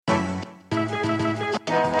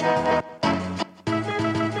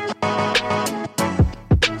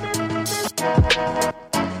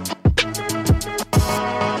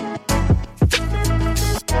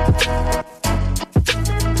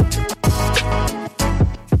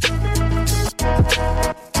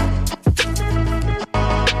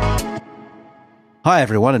Hi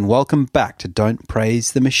everyone and welcome back to Don't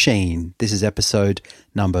Praise the Machine. This is episode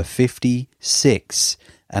number 56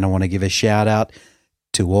 and I want to give a shout out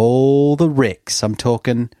to all the Ricks. I'm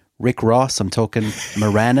talking Rick Ross, I'm talking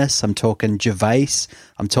Moranis, I'm talking Gervais,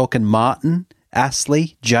 I'm talking Martin,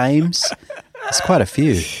 Astley, James. There's quite a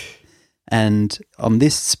few. And on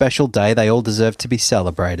this special day they all deserve to be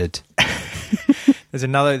celebrated. There's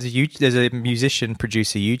a musician,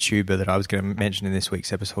 producer, YouTuber that I was going to mention in this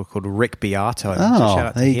week's episode called Rick Beato. Oh, so shout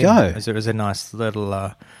out there to you him, go. As it was a nice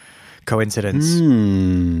little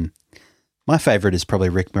coincidence. My favourite is probably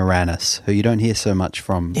Rick Moranis, who you don't hear so much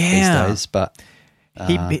from these days, but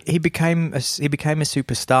he became a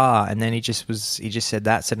superstar, and then he just said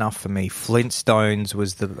that's enough for me. Flintstones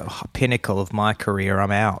was the pinnacle of my career.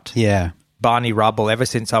 I'm out. Yeah. Barney Rubble. Ever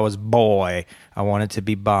since I was boy, I wanted to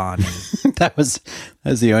be Barney. that was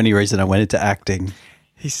the only reason I went into acting.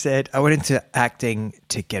 He said, I went into acting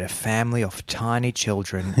to get a family of tiny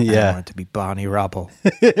children. And Yeah. I wanted to be Barney Rubble.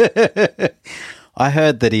 I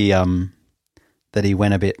heard that he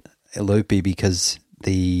went a bit loopy because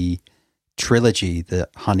the trilogy, the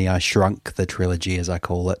Honey I Shrunk the trilogy, as I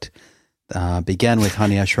call it, began with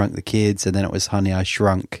Honey I Shrunk the Kids, and then it was Honey I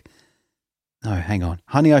Shrunk. No, hang on.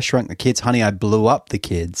 Honey I Shrunk the Kids, Honey I Blew Up the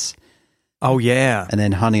Kids. Oh, yeah. And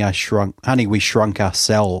then Honey We Shrunk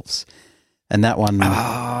Ourselves. And that one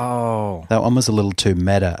was a little too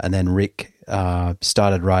meta. And then Rick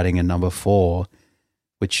started writing a number 4,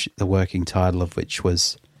 which the working title of which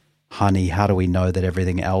was Honey, How Do We Know That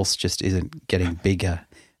Everything Else Just Isn't Getting Bigger?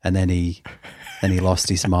 And then he lost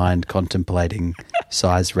his mind contemplating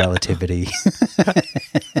size relativity.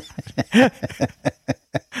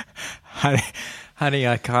 Honey,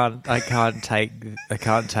 I can't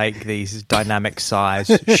take these dynamic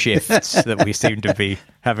size shifts that we seem to be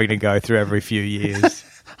having to go through every few years,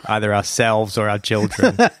 either ourselves or our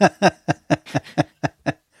children.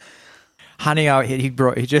 Honey, he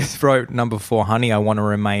just wrote number 4. Honey, I want to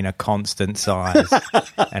remain a constant size,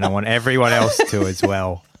 and I want everyone else to as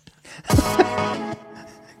well.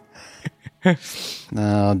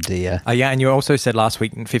 Oh dear. Yeah, and you also said last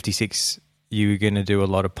week in 56 you were going to do a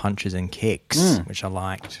lot of punches and kicks, which I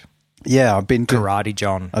liked. Yeah, I've been Karate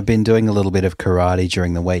John. I've been doing a little bit of karate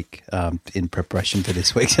during the week in preparation for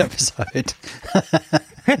this week's episode.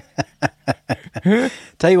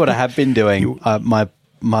 Tell you what I have been doing.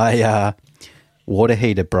 My water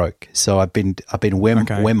heater broke, so I've been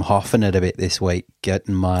Wim Hofing it a bit this week,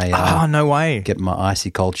 getting my no way, getting my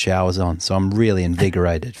icy cold showers on. So I'm really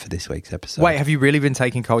invigorated for this week's episode. Wait, have you really been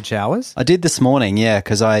taking cold showers? I did this morning, yeah,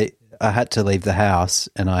 because I had to leave the house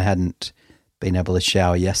and I hadn't been able to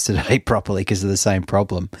shower yesterday properly because of the same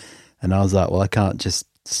problem. And I was like, well, I can't just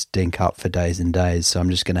stink up for days and days, so I'm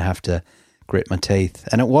just going to have to grit my teeth.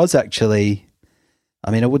 And it was actually, I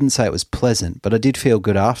mean, I wouldn't say it was pleasant, but I did feel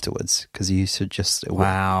good afterwards because you should just,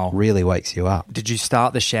 really wakes you up. Did you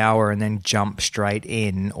start the shower and then jump straight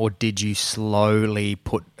in, or did you slowly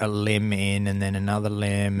put a limb in and then another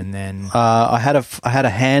limb and then? I had a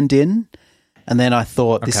hand in. And then I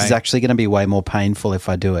thought, this is actually going to be way more painful if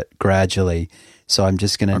I do it gradually. So I'm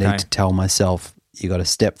just going to need to tell myself, you got to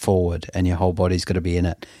step forward and your whole body's got to be in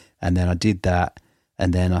it. And then I did that.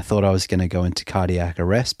 And then I thought I was going to go into cardiac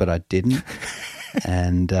arrest, but I didn't.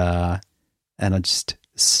 and I just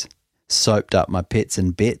soaped up my pits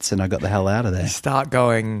and bits and I got the hell out of there.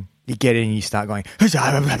 You get in, you start going, you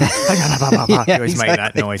always make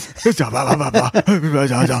that noise.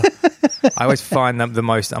 I always find that the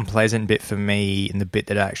most unpleasant bit for me, and the bit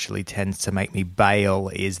that actually tends to make me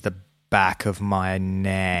bail, is the back of my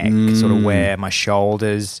neck, sort of where my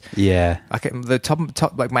shoulders. Yeah. The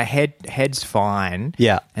top, like my head's fine.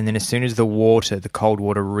 Yeah. And then as soon as the cold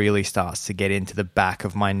water really starts to get into the back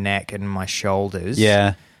of my neck and my shoulders.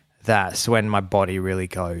 Yeah. That's when my body really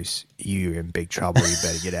goes, you're in big trouble, you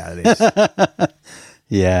better get out of this.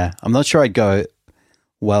 Yeah. I'm not sure I'd go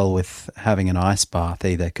well with having an ice bath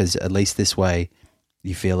either, because at least this way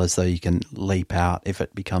you feel as though you can leap out if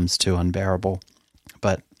it becomes too unbearable.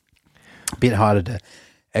 But a bit harder to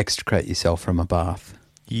extricate yourself from a bath.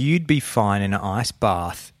 You'd be fine in an ice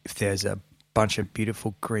bath if there's a bunch of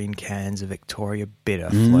beautiful green cans of Victoria Bitter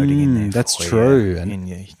floating in there. That's true.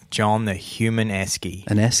 And John the Human Esky.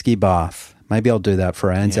 An esky bath. Maybe I'll do that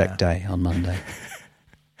for Anzac Day on Monday.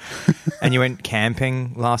 And you went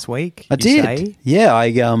camping last week? I did. Say? Yeah,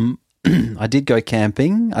 I I did go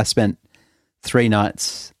camping. I spent 3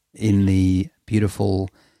 nights in the beautiful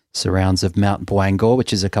surrounds of Mount Bangor,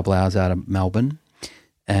 which is a couple hours out of Melbourne.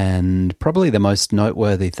 And probably the most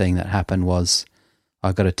noteworthy thing that happened was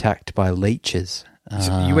I got attacked by leeches.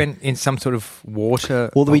 So you went in some sort of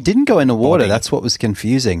water? Well, we didn't go into water. body. That's what was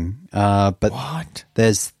confusing. But What?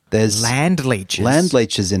 there's Land leeches? land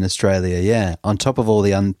leeches in Australia, yeah, on top of all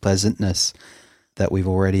the unpleasantness that we've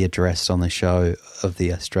already addressed on the show of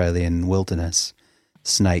the Australian wilderness,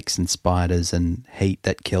 snakes and spiders and heat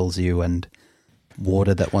that kills you and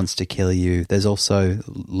water that wants to kill you. There's also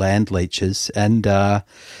land leeches. And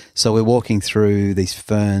so we're walking through these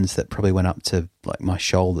ferns that probably went up to like my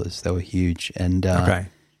shoulders. They were huge. And Okay.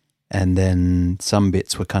 and then some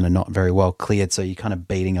bits were kind of not very well cleared, so you're kind of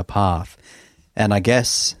beating a path. And I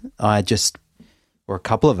guess or a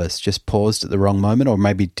couple of us just paused at the wrong moment, or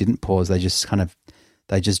maybe didn't pause. They just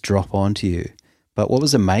drop onto you. But what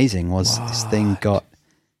was amazing was this thing got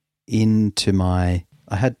into I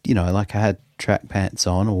had track pants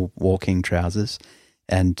on or walking trousers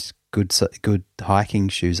and good hiking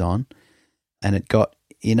shoes on, and it got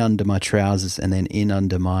in under my trousers and then in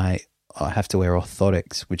under I have to wear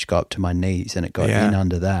orthotics, which go up to my knees, and it got in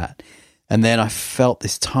under that. And then I felt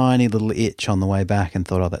this tiny little itch on the way back and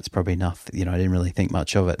thought, oh, that's probably nothing. I didn't really think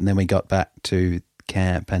much of it. And then we got back to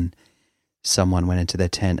camp and someone went into their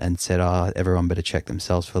tent and said, oh, everyone better check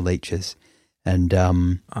themselves for leeches. And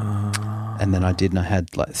then I did, and I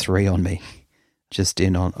had like 3 on me, just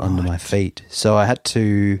under my feet. So I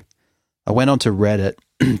went onto Reddit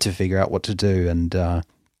to figure out what to do. And Of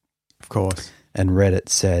course. and Reddit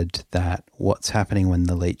said that what's happening when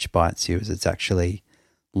the leech bites you is it's actually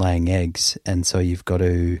laying eggs, and so you've got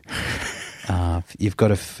to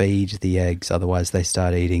feed the eggs, otherwise they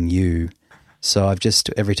start eating you. So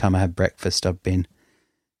every time I have breakfast, I've been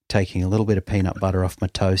taking a little bit of peanut butter off my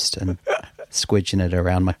toast and squidging it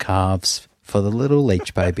around my calves for the little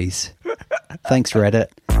leech babies. Thanks, Reddit.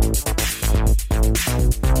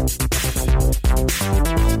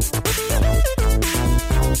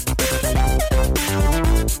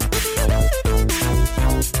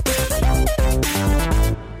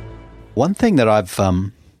 One thing that I've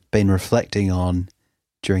been reflecting on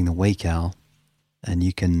during the week, Al, and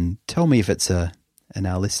you can tell me if it's and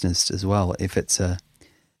our listeners as well, if it's a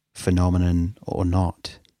phenomenon or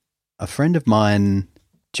not. A friend of mine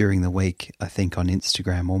during the week, I think on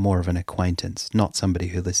Instagram, or more of an acquaintance, not somebody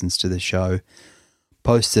who listens to the show,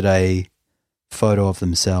 posted a photo of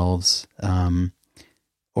themselves,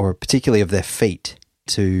 or particularly of their feet,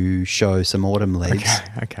 to show some autumn leaves.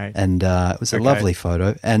 Okay. And it was a lovely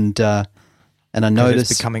photo. And I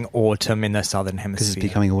noticed it's becoming autumn in the southern because hemisphere. it's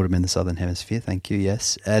becoming autumn in the southern hemisphere. Thank you.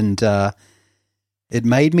 Yes, and it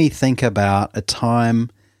made me think about a time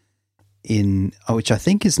which I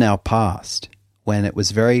think is now past, when it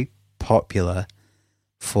was very popular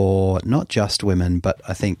for not just women, but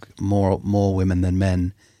I think more women than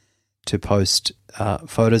men, to post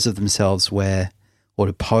photos of themselves or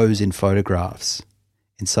to pose in photographs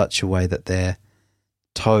in such a way that their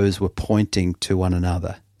toes were pointing to one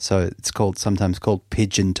another. So it's sometimes called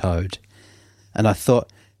pigeon-toed. And I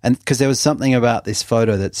thought, and because there was something about this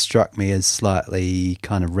photo that struck me as slightly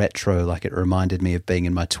kind of retro, like it reminded me of being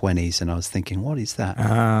in my 20s, and I was thinking, what is that?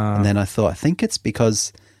 And then I thought, I think it's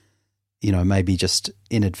because, maybe just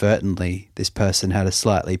inadvertently this person had a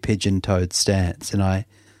slightly pigeon-toed stance. And I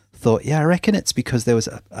thought, I reckon it's because there was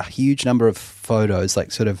a huge number of photos,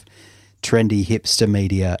 like sort of trendy hipster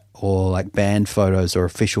media, or like band photos or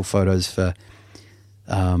official photos for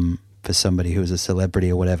somebody who was a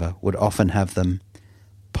celebrity or whatever, would often have them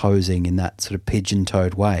posing in that sort of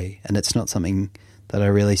pigeon-toed way. And it's not something that I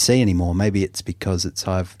really see anymore. Maybe it's because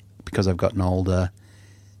I've gotten older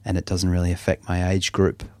and it doesn't really affect my age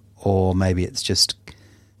group, or maybe it's just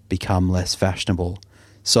become less fashionable.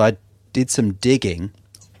 So I did some digging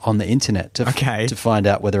on the internet to find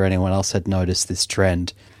out whether anyone else had noticed this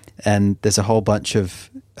trend. And there's a whole bunch of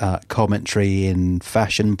commentary in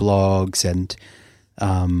fashion blogs and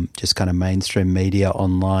just kind of mainstream media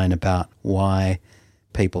online about why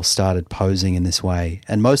people started posing in this way.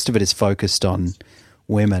 And most of it is focused on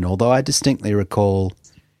women, although I distinctly recall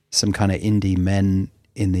some kind of indie men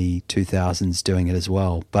in the 2000s doing it as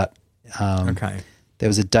well. But there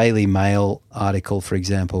was a Daily Mail article, for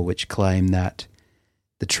example, which claimed that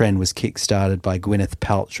the trend was kick-started by Gwyneth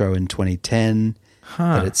Paltrow in 2010,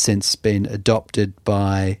 that it's since been adopted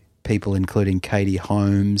by people including Katie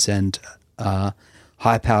Holmes and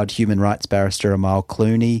high-powered human rights barrister Amal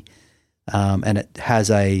Clooney, and it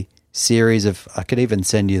has a series of, I could even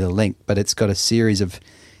send you the link, but it's got a series of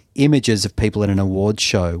images of people in an awards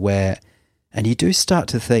show where And you do start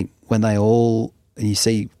to think when and you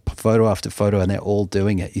see photo after photo and they're all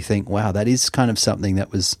doing it, you think, wow, that is kind of something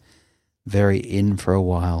that was very in for a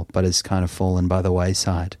while, but has kind of fallen by the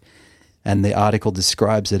wayside. And the article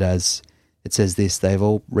describes it as, it says this: they've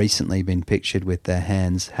all recently been pictured with their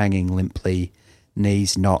hands hanging limply,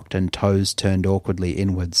 knees knocked and toes turned awkwardly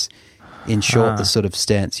inwards. In short, the sort of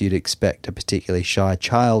stance you'd expect a particularly shy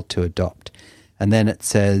child to adopt. And then it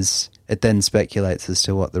then speculates as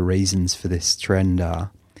to what the reasons for this trend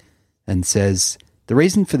are, and says, the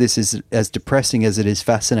reason for this is as depressing as it is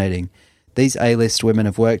fascinating. These A-list women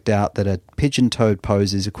have worked out that a pigeon-toed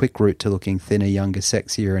pose is a quick route to looking thinner, younger,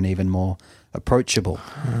 sexier, and even more approachable.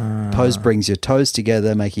 Pose brings your toes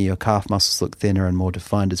together, making your calf muscles look thinner and more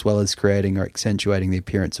defined, as well as creating or accentuating the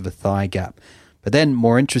appearance of a thigh gap. But then,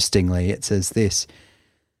 more interestingly, it says this: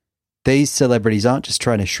 these celebrities aren't just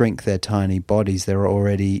trying to shrink their tiny bodies, they're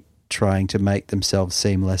already trying to make themselves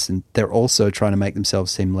seem less, and they're also trying to make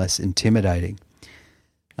themselves seem less intimidating.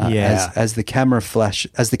 As the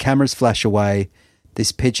cameras flash away,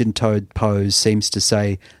 this pigeon-toed pose seems to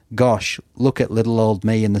say, "Gosh, look at little old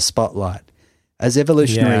me in the spotlight." As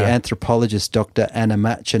evolutionary anthropologist Dr. Anna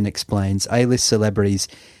Machen explains, A-list celebrities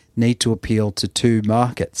need to appeal to two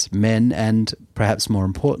markets: men and, perhaps more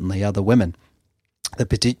importantly, other women. The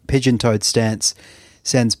pigeon-toed stance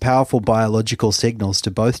sends powerful biological signals to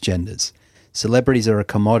both genders. Celebrities are a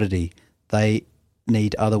commodity. They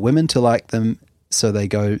need other women to like them, so they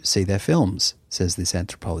go see their films, says this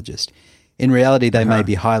anthropologist. In reality, they may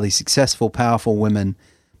be highly successful, powerful women,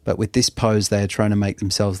 but with this pose, they are trying to make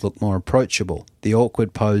themselves look more approachable. The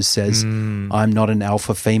awkward pose says, I'm not an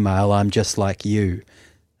alpha female, I'm just like you.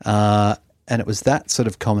 And it was that sort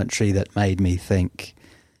of commentary that made me think,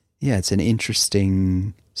 yeah, it's an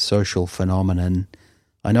interesting social phenomenon.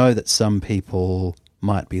 I know that some people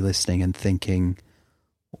might be listening and thinking,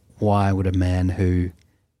 why would a man who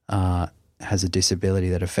has a disability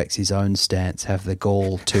that affects his own stance have the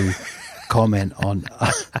gall to comment on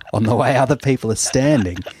the way other people are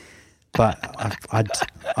standing? But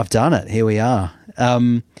I've done it. Here we are.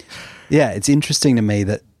 It's interesting to me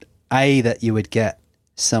that that you would get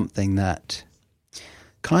something that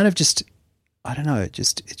kind of just, I don't know, it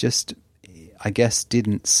just I guess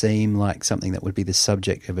didn't seem like something that would be the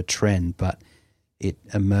subject of a trend, but it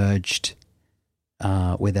emerged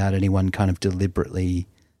without anyone kind of deliberately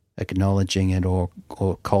acknowledging it or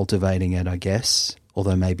cultivating it, I guess.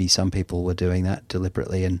 Although maybe some people were doing that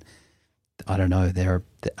deliberately, and I don't know, they're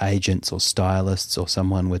the agents or stylists or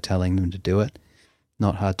someone were telling them to do it.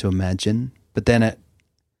 Not hard to imagine. But then it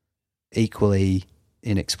equally,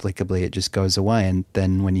 inexplicably, it just goes away. And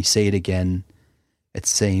then when you see it again, it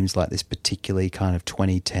seems like this particularly kind of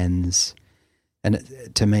 2010s.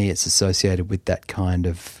 And to me, it's associated with that kind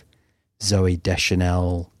of Zooey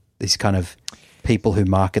Deschanel, these kind of people who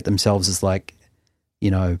market themselves as like,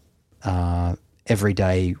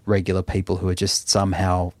 everyday regular people who are just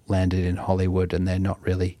somehow landed in Hollywood, and they're not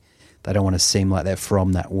really, they don't want to seem like they're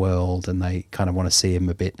from that world, and they kind of want to see them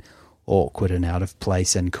a bit awkward and out of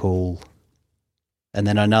place and cool. And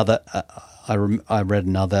then I read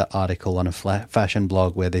another article on a fashion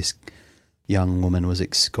blog where this young woman was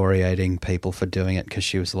excoriating people for doing it because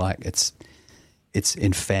she was like, it's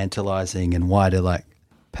infantilizing, and why do like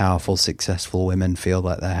powerful, successful women feel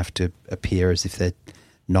like they have to appear as if they're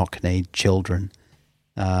knock-kneed children?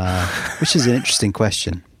 Which is an interesting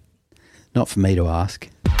question. Not for me to ask.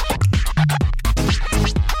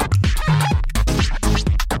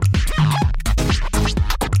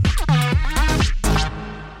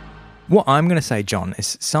 What I'm going to say, John,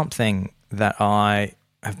 is something that I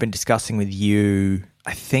have been discussing with you,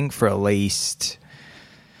 I think, for at least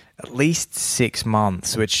 6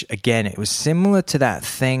 months, which, again, it was similar to that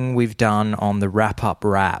thing we've done on the Wrap-Up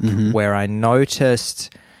Wrap, where I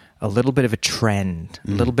noticed a little bit of a trend,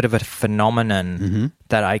 a little bit of a phenomenon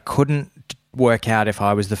that I couldn't work out if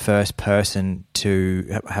I was the first person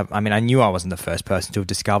to have. I mean, I knew I wasn't the first person to have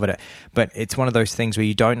discovered it, but it's one of those things where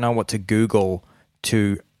you don't know what to Google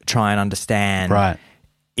to try and understand, right?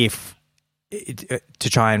 To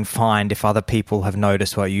try and find if other people have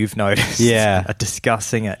noticed what you've noticed. Yeah, are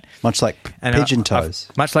discussing it, much like pigeon toes.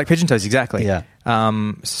 Much like pigeon toes, exactly. Yeah.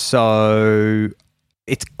 So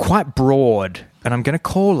it's quite broad, and I'm going to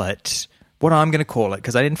call it what I'm going to call it,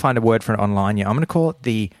 because I didn't find a word for it online yet. I'm going to call it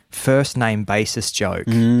the first name basis joke.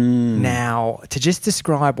 Now, to just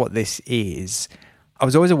describe what this is, I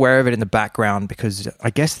was always aware of it in the background because I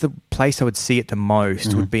guess the place I would see it the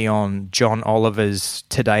most would be on John Oliver's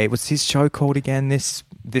Today. What's his show called again? This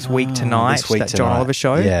Week Tonight, John Oliver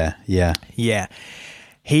show? Yeah.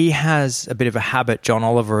 He has a bit of a habit, John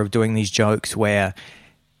Oliver, of doing these jokes where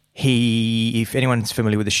if anyone's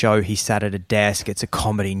familiar with the show, he sat at a desk. It's a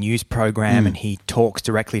comedy news program, and he talks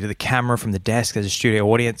directly to the camera from the desk. There's a studio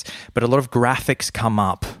audience, but a lot of graphics come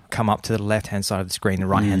up to the left-hand side of the screen, the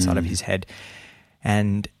right-hand side of his head,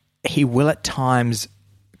 and he will at times.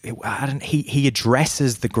 He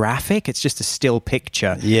addresses the graphic. It's just a still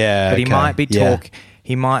picture. Yeah, but he okay. might be Yeah.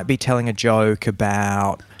 He might be telling a joke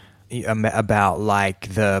about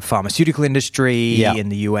like the pharmaceutical industry in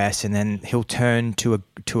the US, and then he'll turn to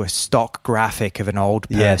a stock graphic of an old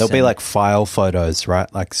person. Yeah, there'll be like file photos,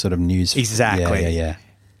 right? Like sort of news. Exactly. Yeah.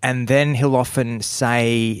 And then he'll often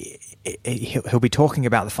say, he'll be talking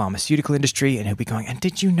about the pharmaceutical industry, and he'll be going, and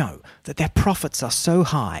did you know that their profits are so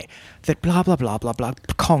high that blah, blah, blah, blah, blah,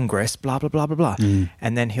 Congress, blah, blah, blah, blah, blah.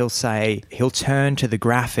 And then he'll turn to the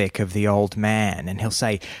graphic of the old man, and he'll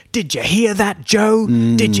say, did you hear that, Joe?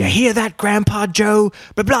 Did you hear that, Grandpa Joe?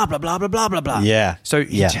 Blah, blah, blah, blah, blah, blah, blah, blah. Yeah. So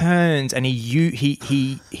he turns and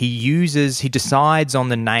he decides on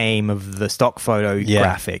the name of the stock photo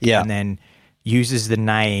graphic, and then uses the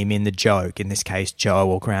name in the joke, in this case, Joe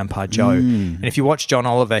or Grandpa Joe. And if you watch John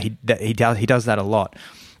Oliver, he does that a lot.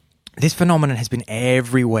 This phenomenon has been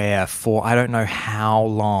everywhere for I don't know how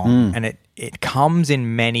long, and it comes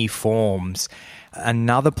in many forms.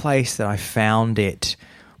 Another place that I found it,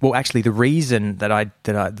 well, actually, the reason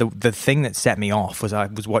the thing that set me off was I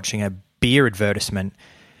was watching a beer advertisement,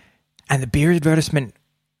 and the beer advertisement,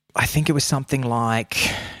 I think it was something like,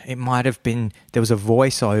 it might have been, there was a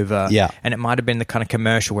voiceover, and it might have been the kind of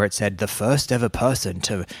commercial where it said, the first ever person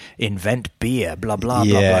to invent beer, blah, blah,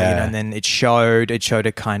 blah, blah, and then it showed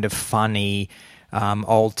a kind of funny,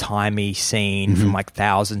 old-timey scene from like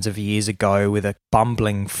thousands of years ago with a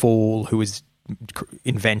bumbling fool who was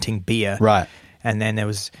inventing beer. Right. And then the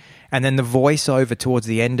voiceover towards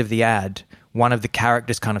the end of the ad, one of the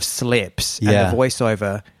characters kind of slips, and the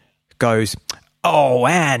voiceover goes, oh,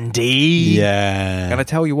 Andy. Yeah. And I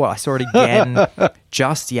tell you what, I saw it again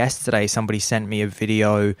just yesterday. Somebody sent me a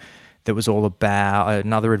video that was all about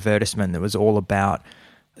another advertisement that was all about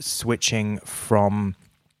switching from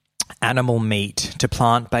animal meat to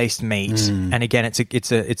plant-based meat. And again,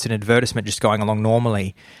 it's an advertisement just going along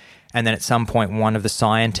normally. And then at some point, one of the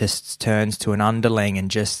scientists turns to an underling and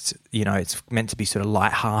just, it's meant to be sort of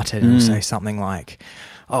lighthearted and will say something like,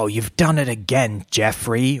 oh, you've done it again,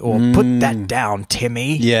 Jeffrey, or put that down,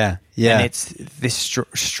 Timmy. Yeah. And it's this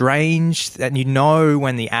strange, and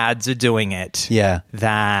when the ads are doing it,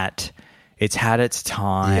 that it's had its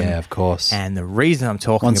time. Yeah, of course. And the reason I'm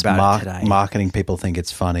talking about it today, marketing people think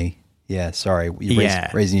it's funny. Yeah, sorry.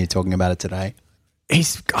 Reason you're talking about it today.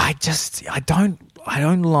 I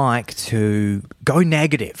don't like to go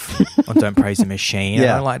negative on Don't Praise the Machine. I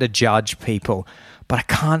don't like to judge people, but I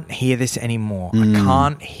can't hear this anymore. I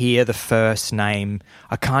can't hear the first name.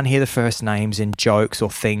 I can't hear the first names in jokes or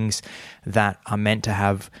things that are meant to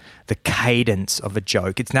have the cadence of a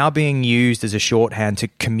joke. It's now being used as a shorthand to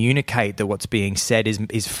communicate that what's being said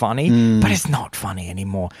is funny, but it's not funny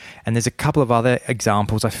anymore. And there's a couple of other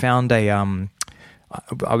examples. I found it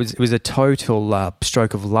was a total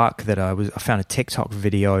stroke of luck that I found a TikTok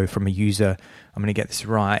video from a user. I'm going to get this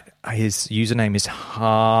right. His username is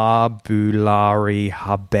Habulari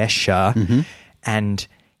Habesha, and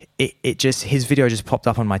his video just popped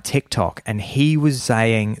up on my TikTok, and he was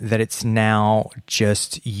saying that it's now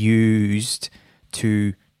just used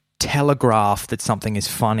to telegraph that something is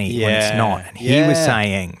funny when it's not. And he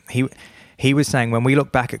was saying when we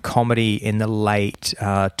look back at comedy in the late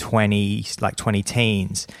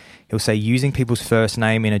 20-teens, he'll say using people's first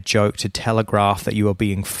name in a joke to telegraph that you are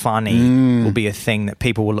being funny will be a thing that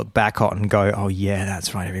people will look back on and go, oh yeah,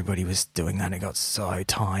 that's right, everybody was doing that. It got so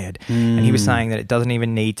tired. And he was saying that it doesn't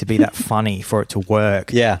even need to be that funny for it to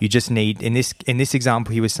work. Yeah. You just need, in this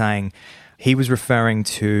example, he was saying, he was referring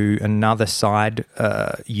to another side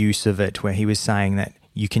use of it where he was saying that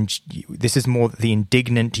this is more the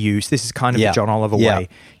indignant use. This is kind of the John Oliver way.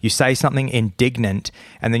 You say something indignant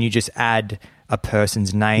and then you just add a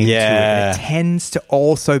person's name to it. It tends to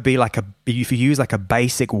also be like if you use like a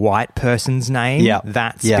basic white person's name,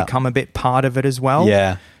 that's become a bit part of it as well.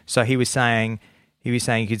 Yeah. So he was saying you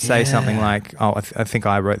could say something like, oh, I think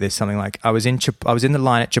I wrote this, something like, I was in the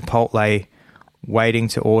line at Chipotle waiting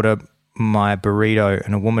to order my burrito,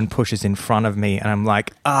 and a woman pushes in front of me, and I'm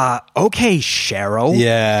like, okay, Cheryl.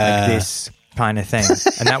 Yeah. Like this kind of thing.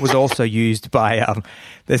 And that was also used by,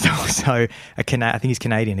 there's also I think he's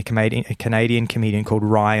Canadian, a Canadian comedian called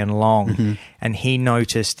Ryan Long, and he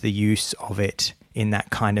noticed the use of it in that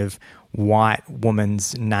kind of white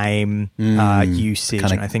woman's name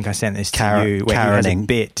usage. And I think I sent this to you, where he has a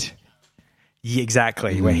bit. Yeah,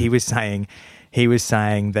 exactly, where he was saying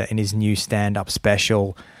that in his new stand-up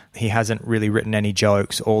special, he hasn't really written any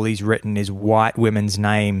jokes. All he's written is white women's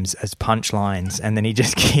names as punchlines, and then he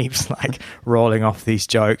just keeps like rolling off these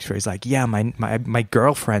jokes where he's like, yeah, my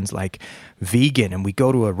girlfriend's like vegan, and we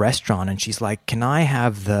go to a restaurant, and she's like, can I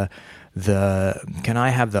have the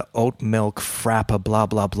oat milk frappa blah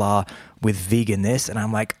blah blah with vegan this? And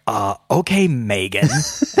I'm like, okay, Megan.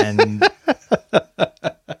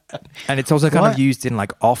 And it's also kind of used in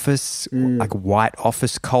like office, like white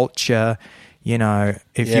office culture. You know,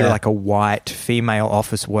 if you're like a white female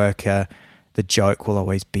office worker, the joke will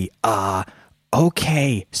always be,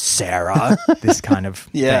 okay, Sarah, this kind of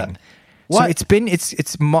thing. So it's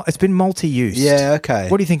been multi-use. Yeah, okay.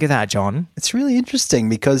 What do you think of that, John? It's really interesting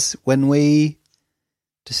because when we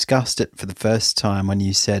discussed it for the first time, when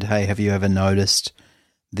you said, hey, have you ever noticed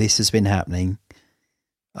this has been happening?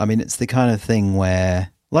 I mean, it's the kind of thing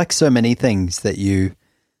where, like so many things that you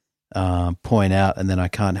point out, and then I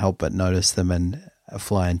can't help but notice them and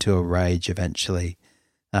fly into a rage eventually.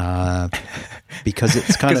 Because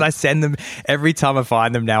it's kind of, I send them every time I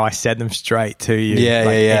find them now. I send them straight to you.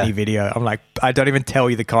 Any video. I'm like, I don't even tell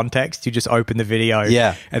you the context. You just open the video,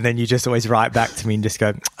 and then you just always write back to me and just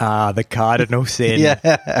go, the cardinal sin.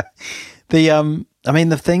 Yeah. I mean,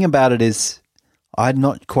 the thing about it is, I'm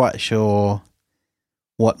not quite sure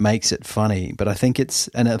what makes it funny, but I think it's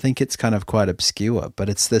kind of quite obscure. But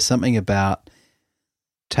there's something about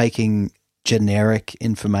taking generic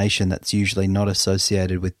information that's usually not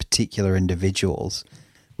associated with particular individuals,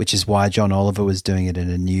 which is why John Oliver was doing it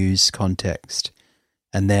in a news context.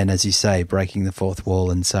 And then, as you say, breaking the fourth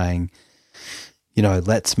wall and saying, you know,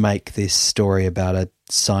 let's make this story about a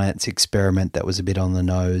science experiment that was a bit on the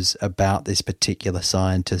nose about this particular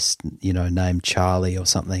scientist, you know, named Charlie or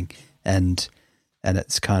something. And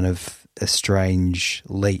it's kind of a strange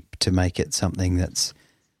leap to make it something that's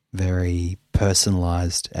very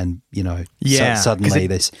personalized, and you know, suddenly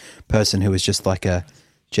this person who is just like a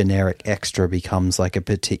generic extra becomes like a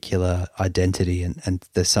particular identity, and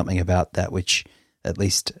there's something about that which at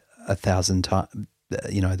least 1,000 times,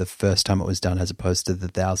 you know, the first time it was done as opposed to the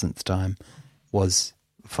 1,000th time was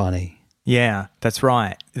funny. Yeah, that's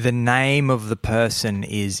right. The name of the person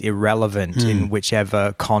is irrelevant in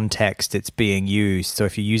whichever context it's being used. So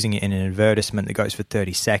if you're using it in an advertisement that goes for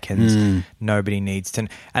 30 seconds, nobody needs to.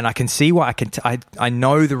 And I can see why I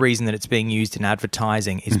know the reason that it's being used in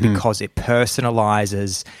advertising is because it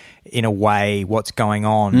personalizes in a way what's going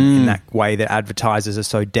on in that way that advertisers are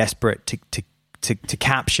so desperate to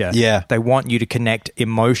capture. Yeah. They want you to connect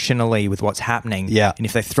emotionally with what's happening. Yeah. And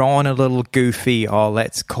if they throw on a little goofy,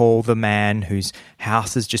 let's call the man whose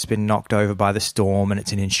house has just been knocked over by the storm and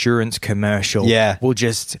it's an insurance commercial. Yeah. The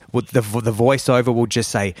voiceover will just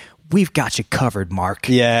say, we've got you covered, Mark.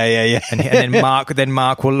 Yeah. And then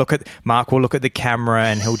Mark will look at the camera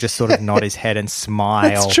and he'll just sort of nod his head and smile.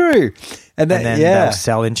 That's true. And then they'll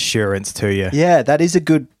sell insurance to you. Yeah, that is a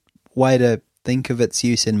good way to think of its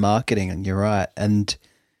use in marketing, and you're right. And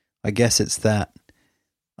I guess it's that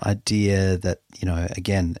idea that, you know,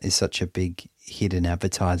 again, is such a big hit in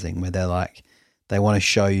advertising where they're like, they want to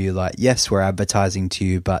show you like, yes, we're advertising to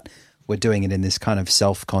you, but we're doing it in this kind of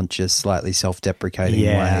self-conscious, slightly self-deprecating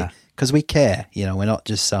way because we care. You know, we're not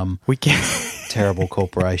just some terrible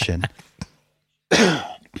corporation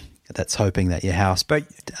that's hoping that your house,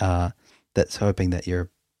 that's hoping that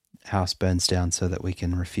your house burns down so that we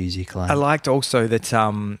can refuse your claim. I liked also that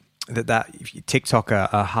that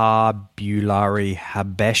TikToker Ahabulari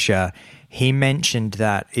Habesha, he mentioned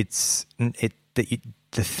that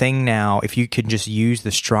the thing now, if you can just use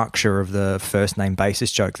the structure of the first name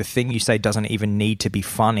basis joke, the thing you say doesn't even need to be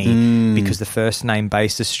funny because the first name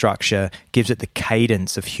basis structure gives it the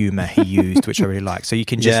cadence of humor he used, which I really like. So you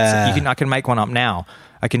can just I can make one up now.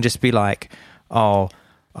 I can just be like,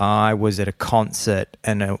 I was at a concert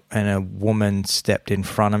and a woman stepped in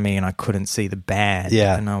front of me and I couldn't see the band.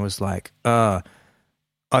 Yeah. And I was like,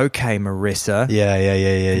 okay, Marissa. Yeah.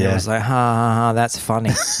 And I was like, ha, that's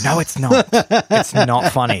funny. No, it's not. It's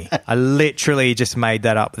not funny. I literally just made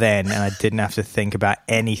that up then and I didn't have to think about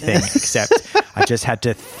anything except I just had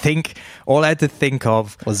to think. All I had to think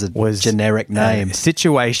of was generic name. A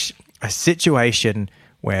situation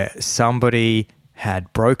where somebody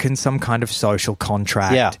had broken some kind of social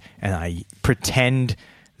contract and I pretend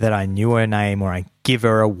that I knew her name or I give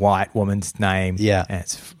her a white woman's name and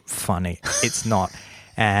it's funny. It's not.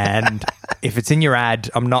 And if it's in your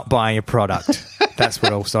ad, I'm not buying your product. That's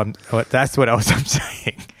what else I'm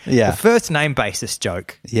saying. Yeah. The first name basis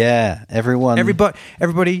joke. Yeah.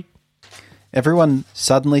 Everybody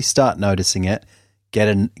suddenly start noticing it. Get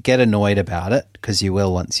annoyed about it because you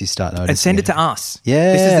will once you start noticing. And send it to us.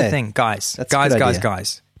 Yeah. This is the thing, guys. That's a good idea.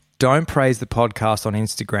 Guys. Don't Praise the Podcast on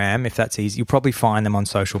Instagram, if that's easy. You'll probably find them on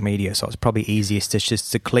social media, so it's probably easiest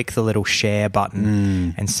to click the little share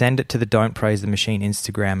button and send it to the Don't Praise the Machine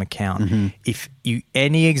Instagram account. If you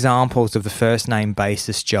any examples of the first name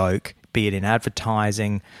basis joke, be it in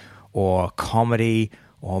advertising or comedy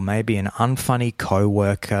or maybe an unfunny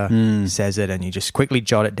co-worker says it and you just quickly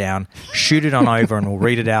jot it down, shoot it on over and we'll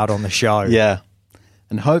read it out on the show. Yeah.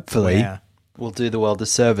 And hopefully we'll do the world a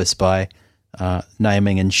service by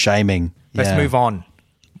naming and shaming. Let's move on.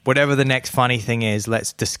 Whatever the next funny thing is,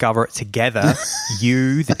 let's discover it together.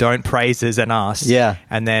 You, the Don't Praisers, and us. Yeah.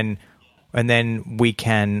 And then we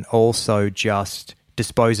can also just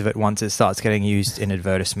dispose of it once it starts getting used in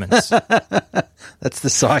advertisements. That's the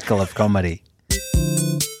cycle of comedy.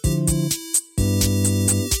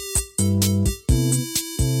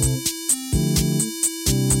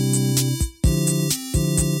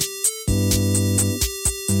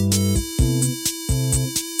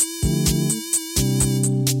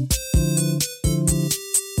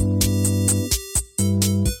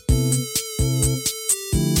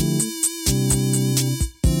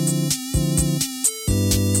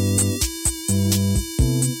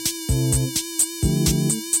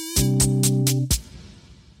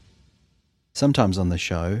 Sometimes on the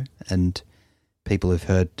show, and people who've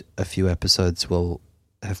heard a few episodes will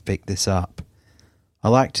have picked this up, I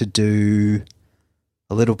like to do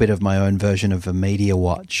a little bit of my own version of a media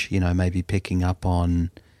watch, maybe picking up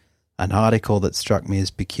on an article that struck me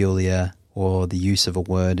as peculiar or the use of a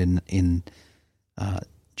word in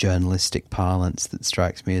journalistic parlance that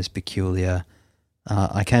strikes me as peculiar.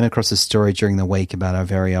 I came across a story during the week about our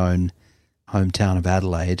very own hometown of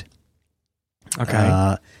Adelaide.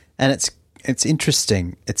 Okay. And it's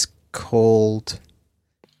interesting. It's called,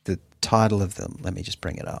 the title of them, let me just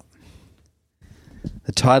bring it up.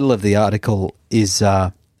 The title of the article is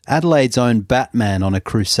Adelaide's own Batman on a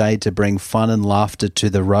crusade to bring fun and laughter to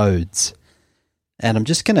the roads. And I'm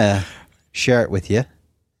just going to share it with you.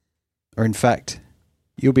 Or in fact,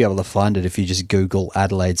 you'll be able to find it if you just Google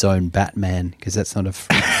Adelaide's own Batman, because that's not a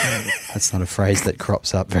phrase that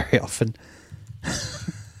crops up very often.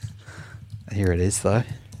 Here it is, though.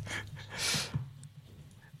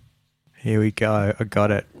 Here we go. I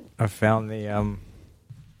got it. I found the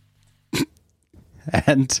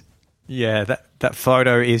and yeah, that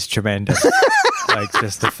photo is tremendous. Like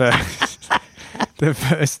just the first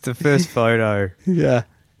photo. Yeah,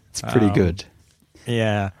 it's pretty good.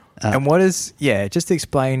 Yeah. And what is just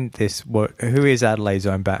explain this. Who is Adelaide's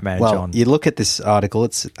own Batman, well, John? You look at this article.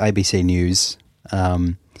 It's ABC News.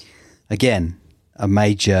 Again, a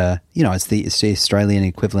major. It's the Australian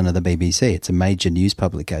equivalent of the BBC. It's a major news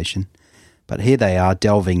publication. But here they are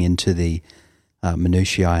delving into the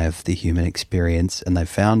minutiae of the human experience, and they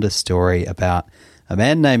found a story about a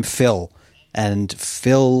man named Phil. And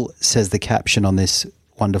Phil says the caption on this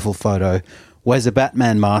wonderful photo, wears a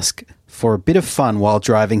Batman mask for a bit of fun while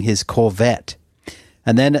driving his Corvette.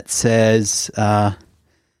 And then it says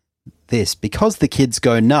this, because the kids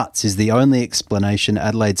go nuts is the only explanation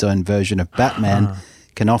Adelaide's own version of Batman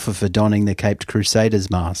can offer for donning the Caped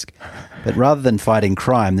Crusaders mask. But rather than fighting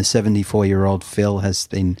crime, the 74-year-old Phil has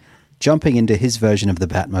been jumping into his version of the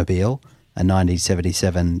Batmobile, a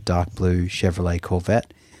 1977 dark blue Chevrolet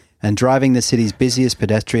Corvette, and driving the city's busiest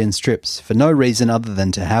pedestrian strips for no reason other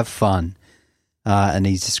than to have fun. And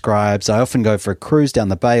he describes, I often go for a cruise down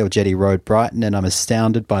the Bay or Jetty Road, Brighton, and I'm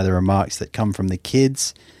astounded by the remarks that come from the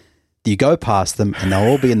kids. You go past them and they'll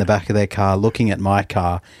all be in the back of their car looking at my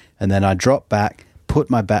car, and then I drop back,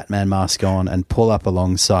 put my Batman mask on and pull up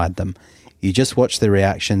alongside them. You just watch the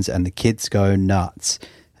reactions and the kids go nuts.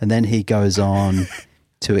 And then he goes on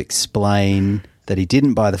to explain that he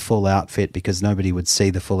didn't buy the full outfit because nobody would see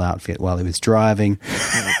the full outfit while he was driving.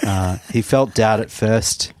 He felt doubt at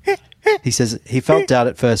first. He says he felt doubt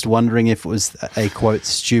at first, wondering if it was a, quote,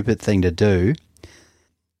 stupid thing to do,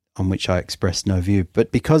 on which I expressed no view.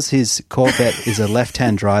 But because his Corvette is a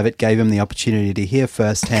left-hand drive, it gave him the opportunity to hear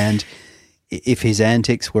firsthand if his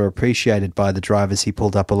antics were appreciated by the drivers he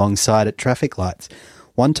pulled up alongside at traffic lights.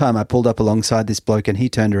 One time I pulled up alongside this bloke and he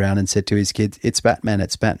turned around and said to his kids, it's Batman,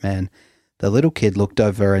 it's Batman. The little kid looked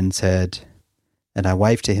over and said, and I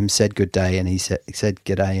waved to him, said good day, and he said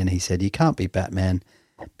g'day, and he said, you can't be Batman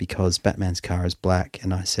because Batman's car is black.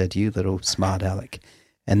 And I said, you little smart aleck.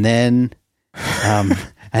 And then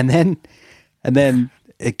and then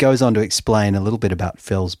it goes on to explain a little bit about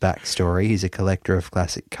Phil's backstory. He's a collector of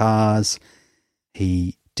classic cars.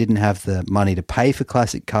 He didn't have the money to pay for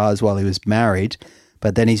classic cars while he was married,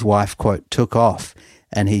 but then his wife, quote, took off.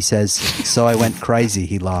 And he says, so I went crazy,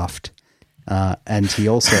 he laughed. And he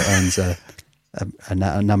also owns a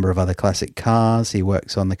a number of other classic cars. He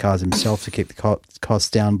works on the cars himself to keep the costs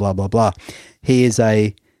down, blah, blah, blah. He is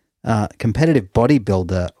a competitive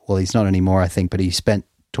bodybuilder. Well, he's not anymore, I think, but he spent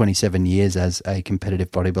 27 years as a competitive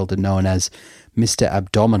bodybuilder known as Mr.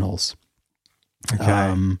 Abdominals.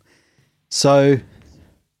 Okay. So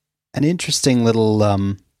an interesting little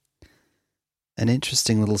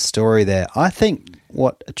story there. I think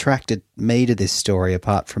what attracted me to this story,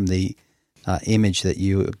 apart from the image that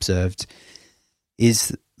you observed,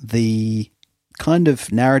 is the kind of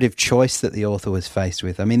narrative choice that the author was faced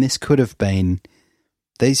with. I mean, these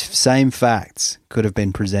same facts could have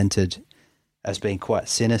been presented as being quite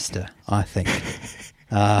sinister, I think.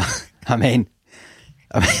 I mean,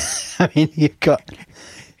 you've got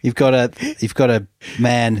a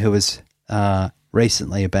man who was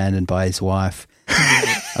recently abandoned by his wife,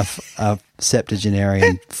 a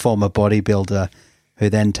septuagenarian former bodybuilder who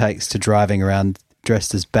then takes to driving around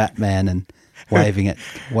dressed as Batman and waving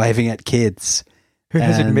at kids. Who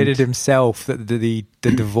has admitted himself that the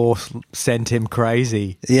divorce sent him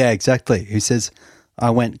crazy. Yeah, exactly. Who says,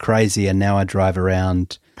 I went crazy and now I drive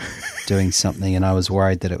around doing something and I was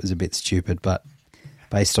worried that it was a bit stupid, but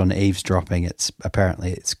based on eavesdropping, it's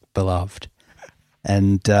beloved.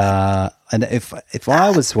 And if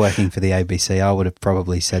I was working for the ABC, I would have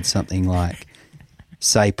probably said something like,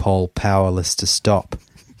 "Say Paul powerless to stop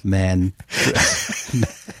man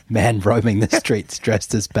roaming the streets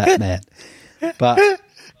dressed as Batman." But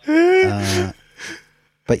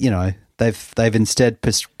you know, they've instead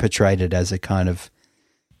portrayed it as a kind of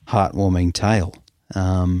heartwarming tale.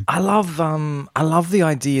 I love the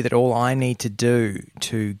idea that all I need to do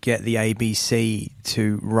to get the ABC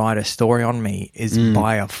to write a story on me is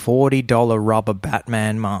buy a $40 rubber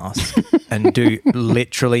Batman mask and do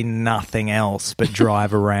literally nothing else but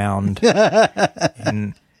drive around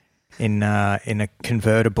in a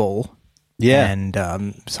convertible. Yeah, and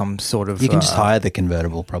some sort of you can just hire the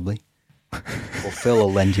convertible probably, or Phil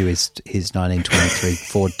will lend you his 1923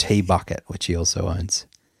 Ford T-Bucket, which he also owns.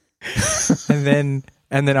 and then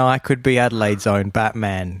I could be Adelaide's own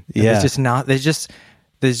Batman. And yeah,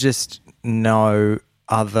 there's just no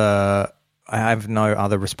other. I have no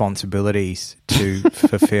other responsibilities to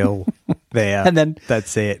fulfill there. And then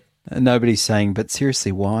that's it. Nobody's saying, but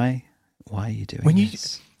seriously, why are you doing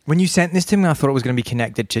this? When you sent this to me, I thought it was going to be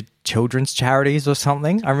connected to children's charities or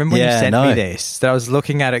something. I remember when you sent me this, that I was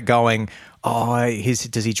looking at it going,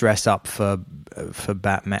 does he dress up for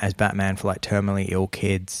Batman as Batman for like terminally ill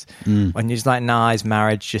kids? And you're just like, nah, his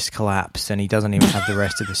marriage just collapsed and he doesn't even have the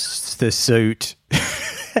rest of the suit.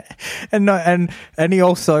 and he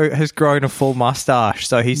also has grown a full mustache,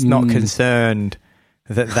 so he's not concerned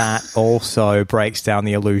that also breaks down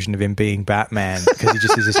the illusion of him being Batman, because he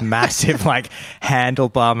just has this massive like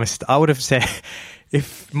handlebar mustache. I would have said,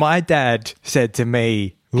 if my dad said to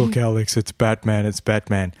me, "Look, Alex, it's Batman,"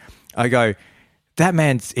 I go, that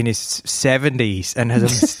man's in his 70s and has a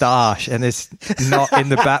moustache and is not in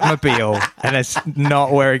the Batmobile and is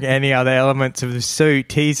not wearing any other elements of the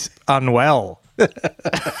suit. He's unwell.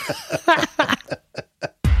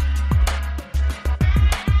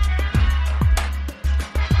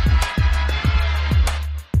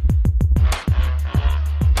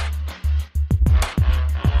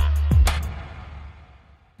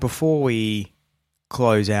 Before we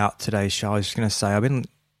close out today's show, I was just going to say I've been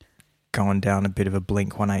going down a bit of a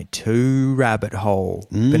Blink-182 rabbit hole.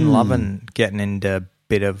 Been loving getting into a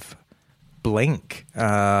bit of Blink, who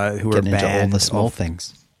are getting into all the small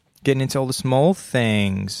things. Getting into all the small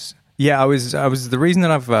things. Yeah, I was the reason that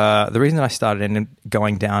I started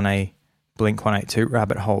going down a Blink-182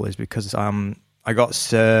 rabbit hole is because I got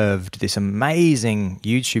served this amazing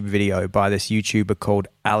YouTube video by this YouTuber called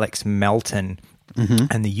Alex Melton.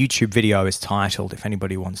 And the YouTube video is titled, if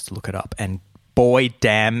anybody wants to look it up, and boy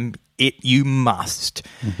damn it, you must.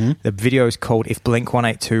 The video is called If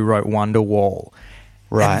Blink-182 Wrote Wonderwall.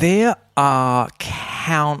 Right. And there are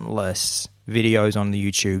countless videos on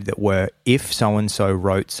the YouTube that were if so-and-so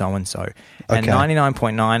wrote so-and-so. And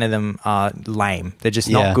 99.9 of them are lame. They're just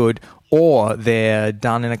not good. Or they're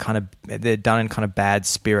done in kind of bad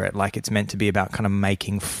spirit, like it's meant to be about kind of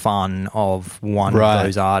making fun of one of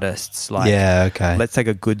those artists. Like, let's take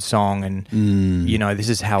a good song and you know, this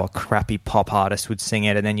is how a crappy pop artist would sing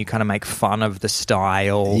it, and then you kind of make fun of the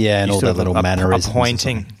style. Yeah, and all the little mannerisms.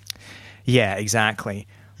 Pointing. Yeah, exactly.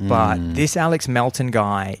 But this Alex Melton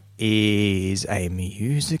guy is a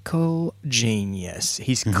musical genius.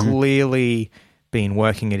 He's clearly been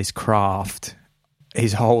working at his craft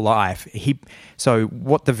his whole life. So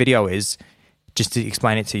what the video is, just to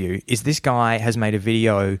explain it to you, is this guy has made a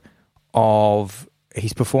video of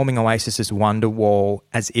he's performing Oasis's Wonderwall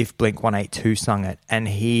as if Blink-182 sung it, and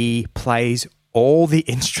he plays all the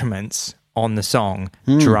instruments on the song,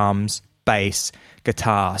 drums, bass,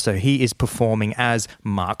 guitar. So he is performing as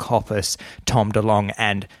Mark Hoppus, Tom DeLonge,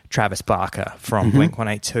 and Travis Barker from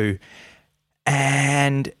Blink-182.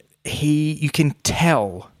 And you can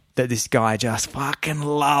tell that this guy just fucking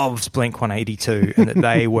loves Blink-182 and that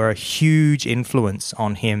they were a huge influence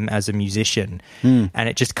on him as a musician. And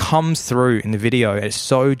it just comes through in the video. It's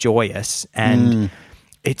so joyous and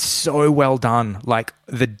it's so well done. Like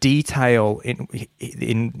the detail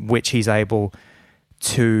in which he's able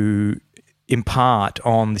to impart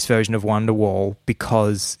on this version of Wonderwall,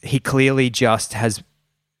 because he clearly just has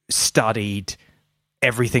studied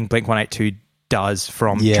everything Blink-182 does,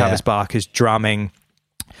 from Travis Barker's drumming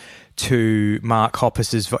to Mark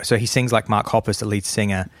Hoppus's voice. So he sings like Mark Hoppus, the lead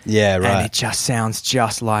singer. Yeah, right. And it just sounds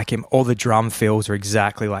just like him. All the drum fills are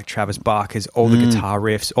exactly like Travis Barker's. All the guitar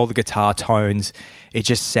riffs, all the guitar tones. It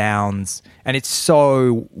just sounds, and it's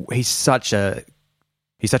so, he's such a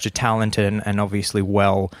talented and obviously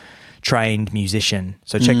well trained musician.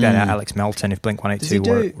 So check that out, Alex Melton, if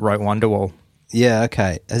Blink-182 wrote Wonderwall. Yeah,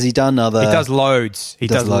 okay. Has he done other... He does loads. He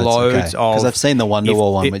does loads okay. of... Because I've seen the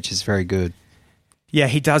Wonderwall one, which is very good. Yeah,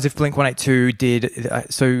 he does. If Blink-182 did...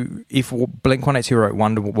 so if Blink-182 wrote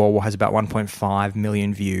Wonderwall, has about 1.5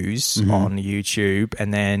 million views on YouTube.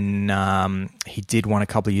 And then he did one a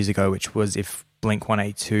couple of years ago, which was if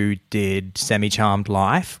Blink-182 did Semi-Charmed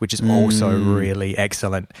Life, which is also really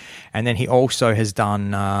excellent. And then he also has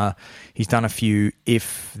done... he's done a few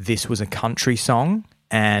If This Was a Country Song,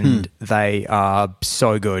 and they are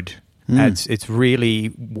so good. It's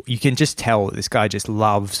really, you can just tell that this guy just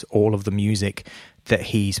loves all of the music that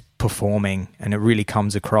he's performing, and it really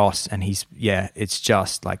comes across. And it's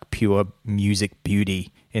just like pure music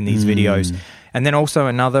beauty in these videos. And then also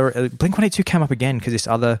another, Blink-182 came up again because this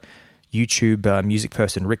other YouTube music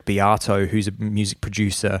person, Rick Beato, who's a music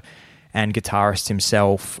producer and guitarist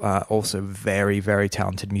himself, also very, very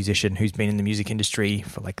talented musician who's been in the music industry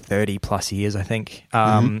for like 30 plus years, I think.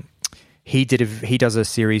 He does a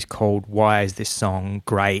series called Why Is This Song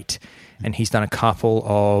Great? And he's done a couple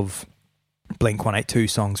of Blink-182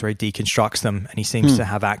 songs where he deconstructs them, and he seems to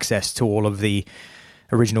have access to all of the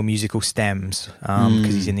original musical stems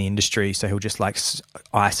because he's in the industry. So he'll just like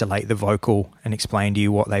isolate the vocal and explain to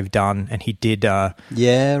you what they've done. And he did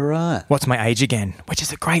What's My Age Again, which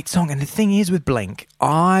is a great song. And the thing is with Blink,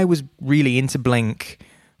 I was really into Blink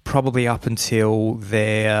probably up until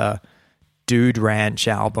their Dude Ranch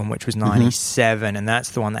album, which was 97, and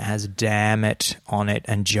that's the one that has Damn It on it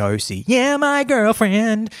and Josie, yeah, my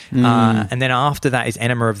girlfriend. And then after that is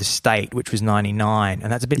Enema of the State, which was 99,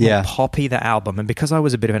 and that's a bit more poppy, that album. And because I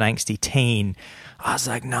was a bit of an angsty teen, I was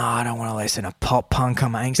like, no, I don't want to listen to pop punk.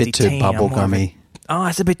 I'm an angsty teen. Bit too bubblegummy.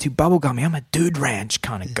 It's a bit too bubblegummy. I'm a Dude Ranch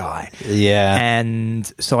kind of guy. Yeah. And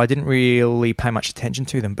so I didn't really pay much attention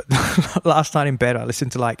to them. But last night in bed, I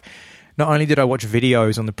listened to not only did I watch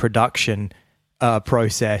videos on the production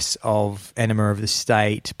process of Enema of the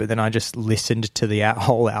State, but then I just listened to the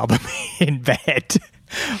whole album in bed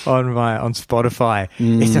on Spotify.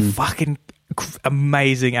 It's a fucking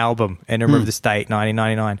amazing album, Enema of the State,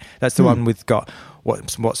 1999. That's the one with got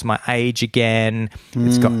What's My Age Again.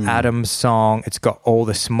 It's got Adam's Song. It's got All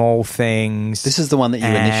the Small Things. This is the one that you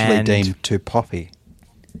initially deemed too poppy.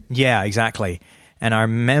 Yeah, exactly. And I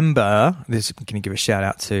remember this. I'm going to give a shout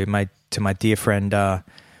out to my dear friend.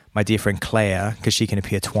 My dear friend Claire, because she can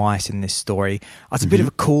appear twice in this story. I was a bit of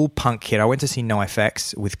a cool punk kid. I went to see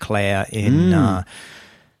NoFX with Claire in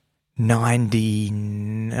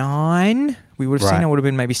 99. We would have seen, I would have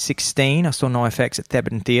been maybe 16. I saw NoFX at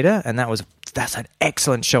Thebarton Theatre, and that's an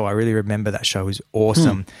excellent show. I really remember that show. It was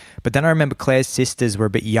awesome. But then I remember Claire's sisters were a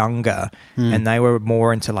bit younger, and they were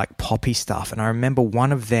more into like poppy stuff. And I remember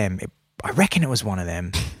one of them, I reckon it was one of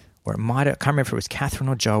them, or I can't remember if it was Catherine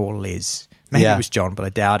or Joe or Liz. Maybe it was John, but I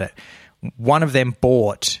doubt it. One of them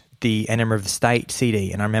bought the Enema of the State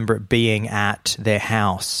CD, and I remember it being at their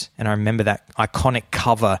house. And I remember that iconic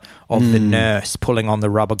cover of the nurse pulling on the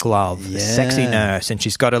rubber glove, the sexy nurse, and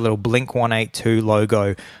she's got a little Blink-182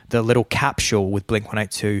 logo, the little capsule with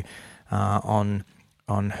Blink-182 on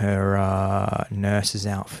her nurse's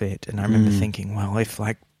outfit. And I remember thinking, well,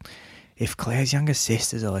 if Claire's younger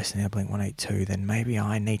sisters are listening to Blink-182, then maybe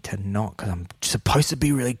I need to not, because I'm supposed to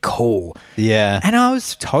be really cool. Yeah. And I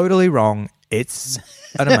was totally wrong. It's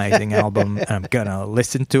an amazing album, and I'm going to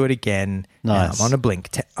listen to it again. Nice. I'm on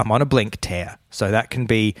a Blink tear. So that can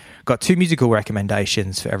be, got 2 musical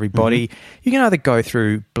recommendations for everybody. You can either go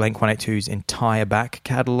through Blink-182's entire back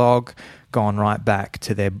catalogue, gone right back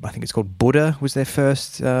to their, I think it's called Buddha was their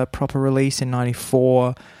first proper release in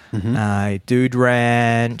 94. Dude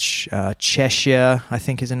Ranch, Cheshire, I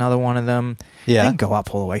think is another one of them. Yeah. They can go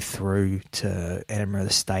up all the way through to Enema of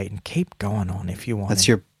the State and keep going on if you want.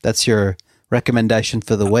 That's your recommendation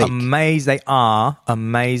for the week. They are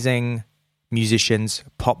amazing musicians,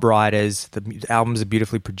 pop writers. The albums are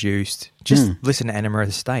beautifully produced. Just listen to Enema of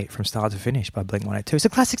the State from start to finish by Blink-182. It's a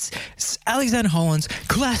classic. It's Alexander Holland's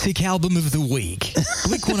classic album of the week,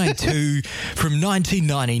 Blink-182 from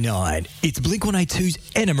 1999. It's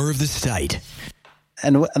Blink-182's Enema of the State.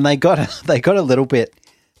 And they got a little bit.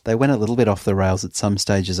 They went a little bit off the rails at some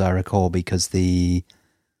stage, as I recall, because the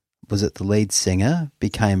lead singer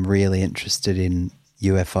became really interested in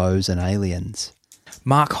UFOs and aliens.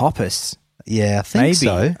 Mark Hoppus. Yeah, I think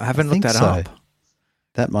so. I haven't looked that up.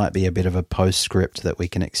 That might be a bit of a postscript that we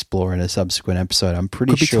can explore in a subsequent episode. I'm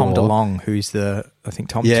pretty sure. Could be Tom DeLonge, who's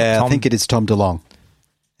Tom. Yeah, Tom. I think it is Tom DeLonge.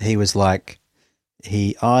 He was like,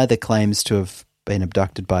 he either claims to have been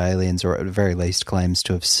abducted by aliens or at the very least claims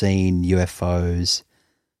to have seen UFOs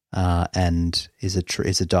and is a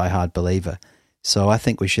diehard believer. So I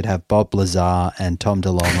think we should have Bob Lazar and Tom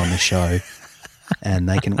DeLonge on the show and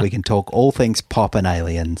we can talk all things pop and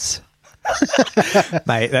aliens.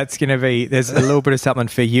 Mate, that's going to be, there's a little bit of something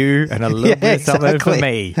for you and a little bit of something for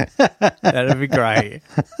me. That'd be great.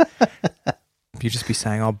 You'd just be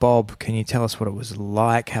saying, oh, Bob, can you tell us what it was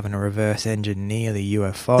like having to reverse engineer the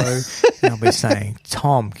UFO? And I'll be saying,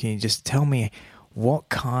 Tom, can you just tell me what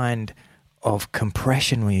kind of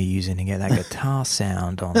compression were you using to get that guitar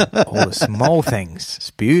sound on all the small things?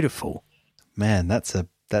 It's beautiful. Man, that's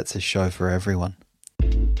a show for everyone.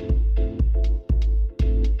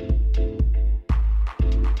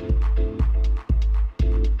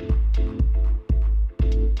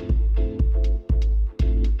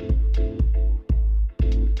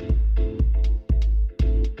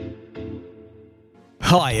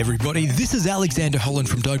 Hi everybody, this is Alexander Holland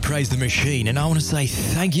from Don't Praise the Machine, and I want to say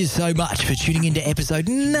thank you so much for tuning into episode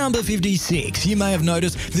number 56. You may have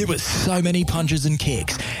noticed there were so many punches and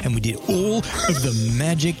kicks, and we did all of the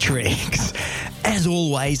magic tricks. As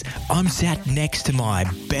always, I'm sat next to my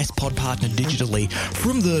best pod partner digitally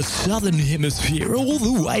from the southern hemisphere all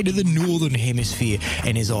the way to the northern hemisphere,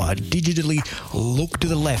 and as I digitally look to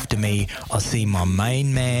the left of me, I see my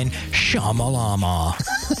main man, Shamalama.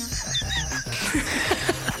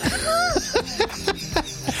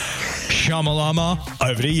 Shamalama,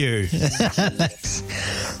 over to you.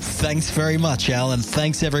 Thanks very much, Al, and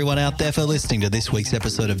thanks everyone out there for listening to this week's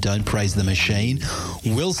episode of Don't Praise the Machine.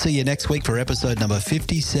 We'll see you next week for episode number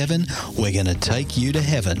 57. We're going to take you to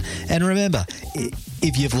heaven. And remember,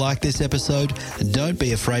 if you've liked this episode, don't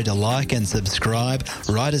be afraid to like and subscribe,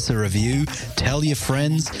 write us a review, tell your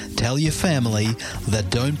friends, tell your family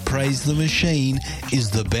that Don't Praise the Machine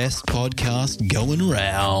is the best podcast going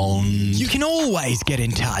round. You can always get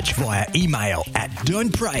in touch via email at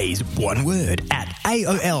don'tpraise, one word, at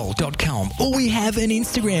AOL.com, or we have an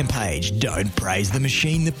Instagram page, Don't Praise the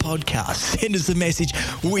Machine, the podcast. Send us a message.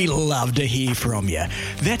 We love to hear from you.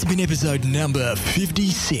 That's been episode number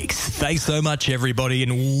 56. Thanks so much, everybody,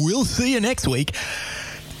 and we'll see you next week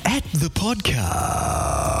at the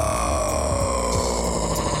podcast.